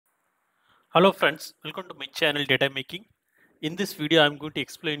Hello friends, welcome to my channel DataMaking. In this video, I'm going to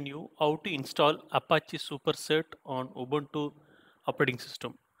explain you how to install Apache Superset on Ubuntu operating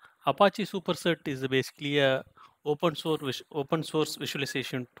system. Apache Superset is basically a open source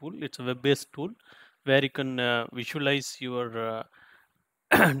visualization tool. It's a web-based tool where you can visualize your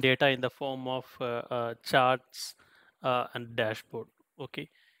data in the form of charts and dashboard. Okay,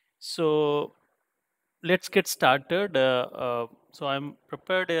 so let's get started. So I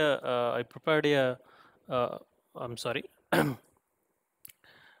prepared a. Uh, I'm sorry. uh,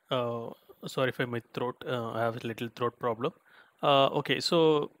 Sorry for my throat. I have a little throat problem. Okay,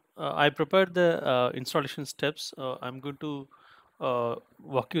 so I prepared the installation steps. I'm going to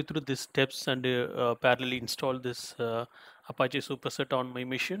walk you through these steps and parallelly install this Apache Superset on my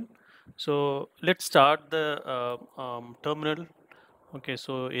machine. So let's start the terminal. Okay,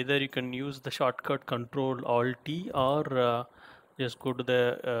 so either you can use the shortcut Control Alt T or just go to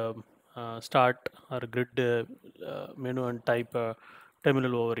the Start or Grid menu and type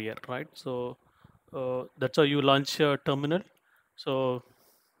terminal over here, right? So that's how you launch a terminal. So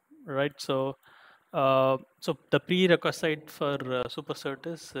right, so the prerequisite for Supercert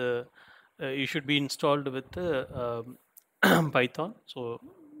is you should be installed with Python. So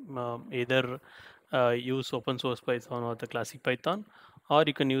either use open source Python or the classic Python, or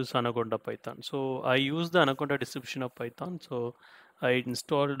you can use Anaconda Python. So I use the Anaconda distribution of Python. So I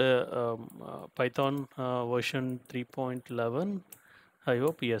installed Python version 3.11. I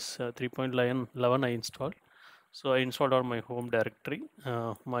hope yes, 3.11 I installed. So I installed on my home directory.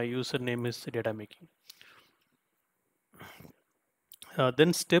 My username is DataMaking.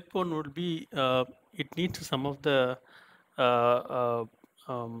 Then step one would be it needs some of the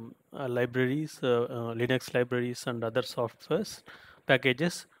libraries, Linux libraries and other softwares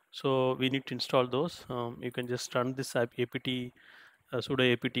packages. So we need to install those. You can just run this apt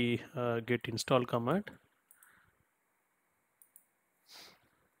sudo apt get install command.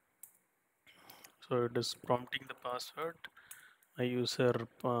 So it is prompting the password. My user,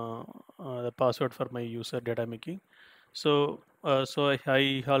 the password for my user DataMaking. So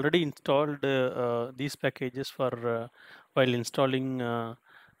I already installed these packages for while installing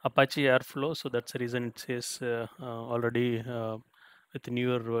Apache Airflow. So that's the reason it says already with the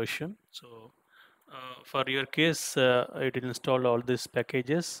newer version. So for your case, it will install all these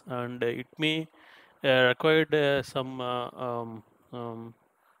packages, and it may require some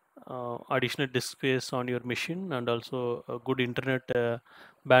additional disk space on your machine and also a good internet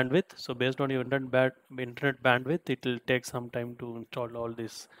bandwidth. So based on your internet bandwidth, it will take some time to install all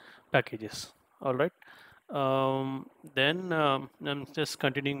these packages. All right. Then I'm just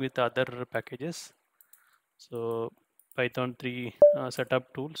continuing with other packages. So Python 3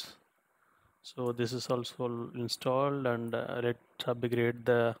 setup tools. So this is also installed, and let's upgrade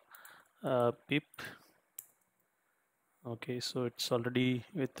the pip. Okay, so it's already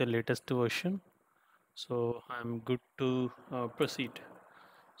with the latest version. So I'm good to proceed.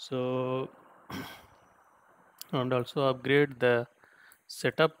 So and also upgrade the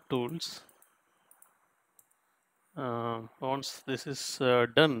setup tools. Once this is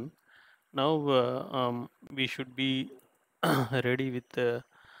done, now we should be ready with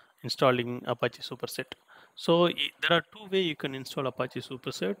installing Apache Superset. So there are two ways you can install Apache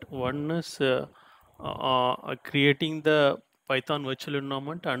Superset. One is creating the Python virtual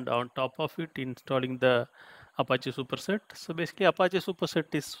environment, and on top of it installing the Apache Superset. So basically Apache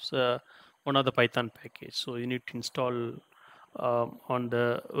Superset is one of the Python package. So you need to install on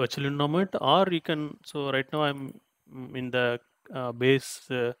the virtual environment, or you can, so right now I'm in the base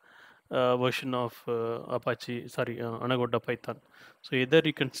version of Apache, sorry, Anaconda Python. So either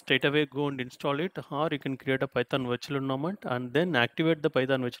you can straight away go and install it, or you can create a Python virtual environment and then activate the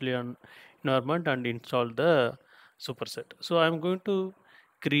Python virtual environment and install the superset. So I'm going to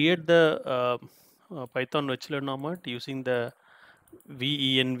create the Python virtual environment using the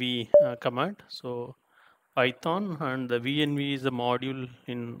venv command. So Python, and the venv is a module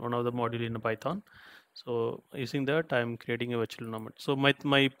in one of the module in Python. So using that, I'm creating a virtual environment. So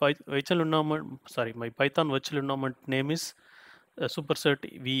virtual environment, sorry, my Python virtual environment name is superset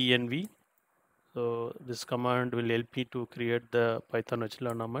venv. So this command will help me to create the Python virtual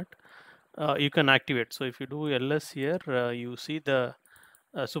environment. You can activate. So if you do ls here, you see the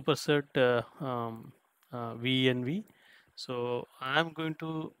superset venv. So I'm going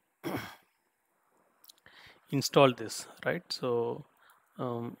to install this, right? So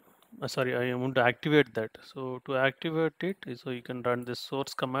sorry, I want to activate that. So to activate it, so you can run this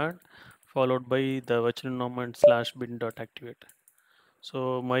source command followed by the virtual environment /bin.activate.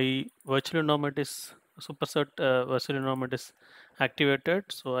 So my virtual environment is superset virtual environment is activated,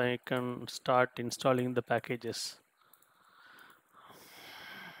 so I can start installing the packages.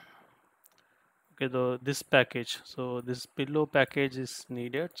 Okay, this package, so this pillow package is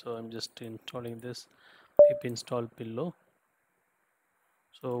needed, so I'm just installing this pip install pillow.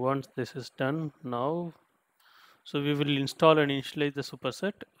 So once this is done, now so we will install and initialize the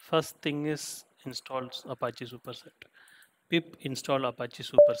superset. First thing is install Apache Superset. Pip install Apache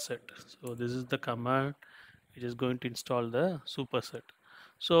Superset. So this is the command which is going to install the superset.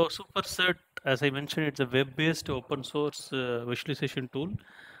 So superset, as I mentioned, it's a web-based open source visualization tool.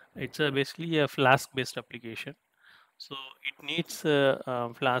 It's basically a Flask-based application. So it needs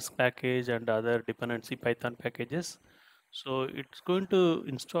Flask package and other dependency Python packages. So it's going to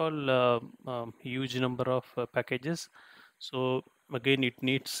install huge number of packages. So again, it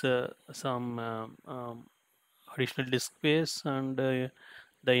needs some additional disk space and the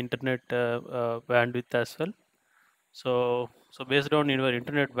internet bandwidth as well. So based on your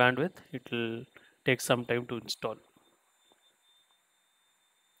internet bandwidth, it will take some time to install.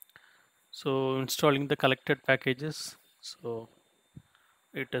 So installing the collected packages. So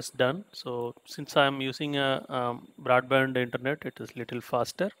it is done. So since I am using a broadband internet, it is little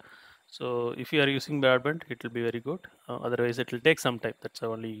faster. So if you are using broadband, it will be very good. Otherwise, it will take some time. That's the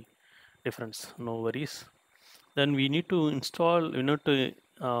only difference. No worries. Then we need to install. You know, to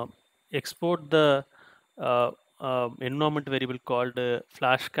export the environment variable called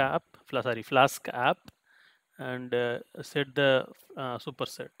Flask app, and set the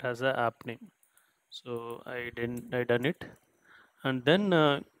superset as a app name. So I done it, and then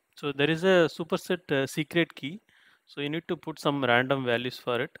so there is a superset secret key, so you need to put some random values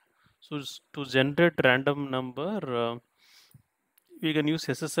for it. So to generate random number, we can use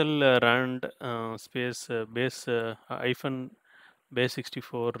ssl rand space base hyphen base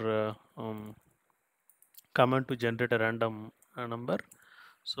 64 command to generate a random number.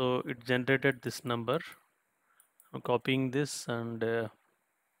 So it generated this number. I'm copying this and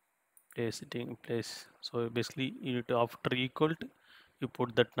place it in place. So basically you need to, after equal to, you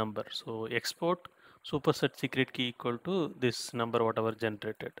put that number. So export superset secret key equal to this number whatever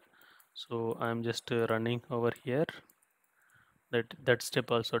generated. So I'm just running over here. That step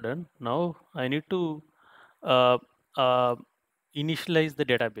also done. Now I need to uh, uh, initialize the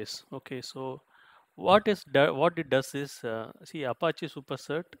database. Okay, so what it does is see Apache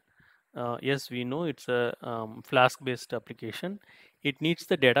Superset. Yes, we know it's a Flask-based application. It needs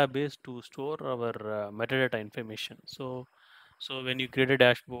the database to store our metadata information. So when you create a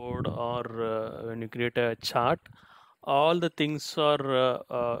dashboard or when you create a chart, all the things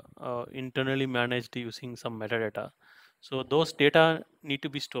are internally managed using some metadata. So those data need to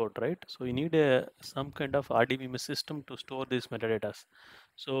be stored, right? So you need some kind of RDBMS system to store these metadata.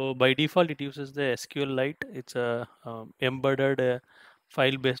 So by default, it uses the SQLite. It's a embedded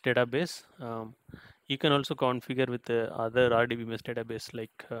file-based database. You can also configure with other RDBMS database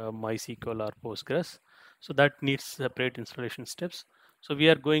like MySQL or Postgres. So that needs separate installation steps. So we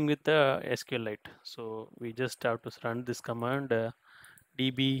are going with the SQLite. So we just have to run this command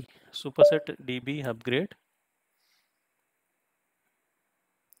db superset db upgrade.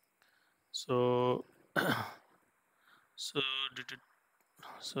 So so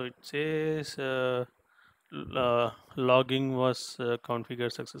so it says logging was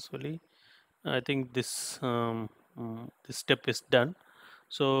configured successfully. I think this step is done.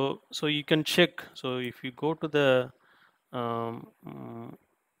 So you can check. So if you go to the um, mm,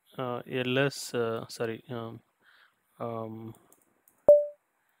 ls sorry um,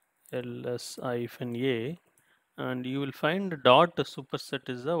 ls hyphen a, and you will find dot superset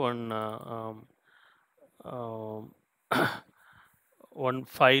is the one um, one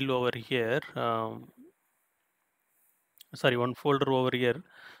file over here. Sorry, one folder over here.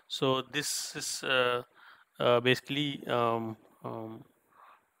 So this is basically uh,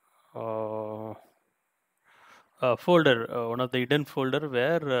 folder, one of the hidden folder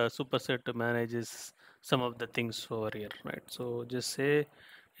where Superset manages some of the things over here, right? So just say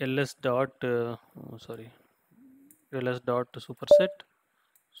ls dot sorry, ls dot superset,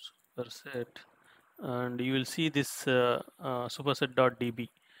 and you will see this superset.db.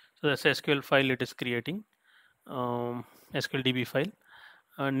 So that's SQL file it is creating, SQLDB file.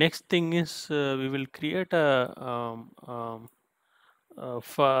 Next thing is we will create a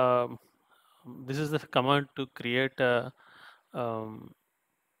this is the command to create a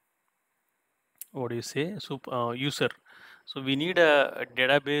what do you say user. So we need a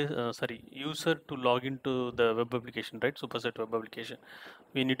database sorry user to log into the web application, right? Superset web application,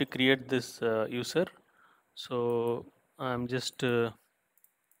 we need to create this user. So I'm just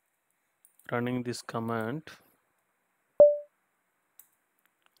running this command.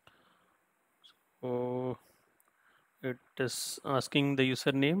 It is asking the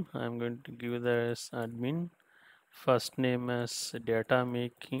username. I'm going to give that as admin, first name as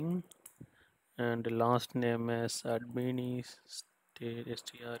DataMaking, and last name as administrator,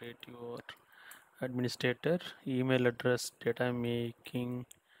 administrator. Email address datamaking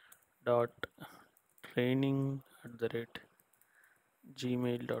dot training at the rate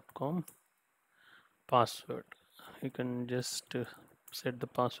gmail.com. Password, you can just set the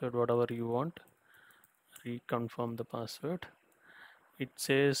password whatever you want. Reconfirm the password. It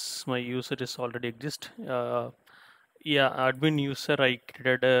says my user is already exist. Yeah, admin user I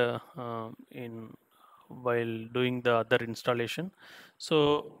created in while doing the other installation.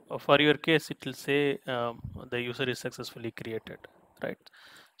 So for your case it will say the user is successfully created, right?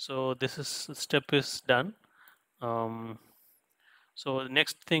 So this is step is done. um, so the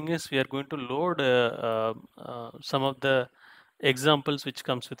next thing is we are going to load some of the examples which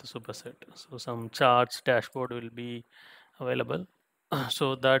comes with the superset. So some charts, dashboard will be available.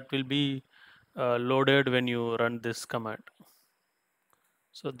 So that will be loaded when you run this command.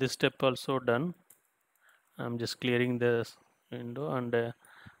 So this step also done. I'm just clearing this window and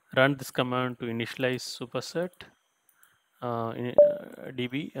run this command to initialize superset.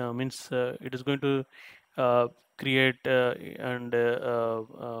 DB means it is going to uh, create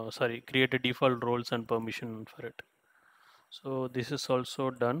create a default roles and permission for it. So this is also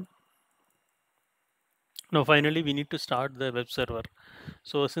done. Now finally we need to start the web server.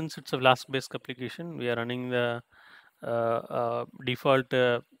 So since it's a Flask based application, we are running the default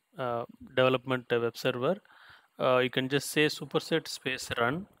development web server. You can just say superset space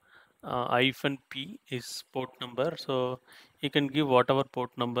run -p is port number. So you can give whatever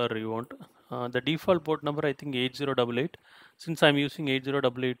port number you want. The default port number I think 8088. Since I'm using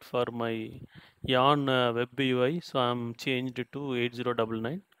 8088 for my Yarn web UI, so I'm changed it to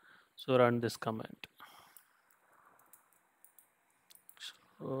 8099. So run this command.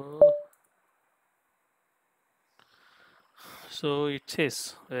 So, so it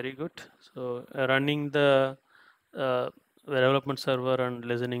says very good. So running the uh, development server and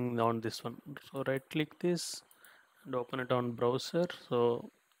listening on this one. So right click this and open it on browser.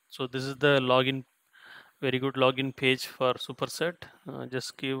 So this is the login, very good login page for Superset.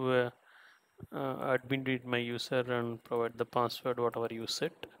 Just give admin read my user and provide the password whatever you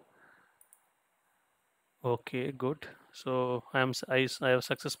set. Okay, good. So I have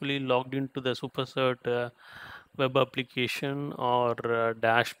successfully logged into the Superset web application or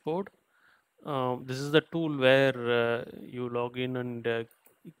dashboard. This is the tool where you log in and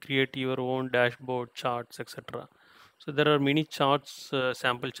create your own dashboard, charts, etc. So there are many charts,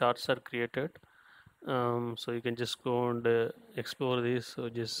 sample charts are created. So you can just go and explore this. So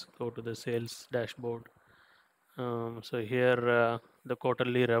just go to the sales dashboard. So here the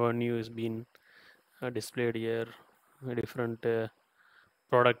quarterly revenue is being displayed here. Different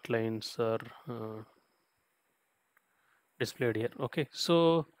product lines are displayed here. Okay,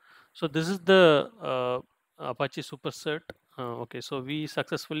 so this is the Apache Superset. Okay, so we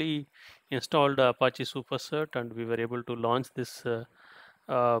successfully installed Apache Superset and we were able to launch this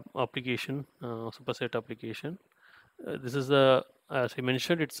application, Superset application. This is the, as I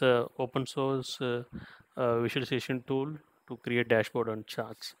mentioned, it's a open source visualization tool to create dashboard and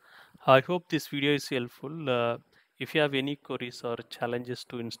charts. I hope this video is helpful. If you have any queries or challenges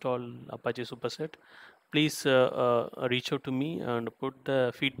to install Apache Superset, please reach out to me and put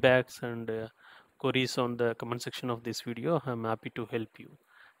the feedbacks and queries on the comment section of this video. I'm happy to help you.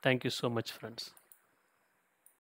 Thank you so much, friends.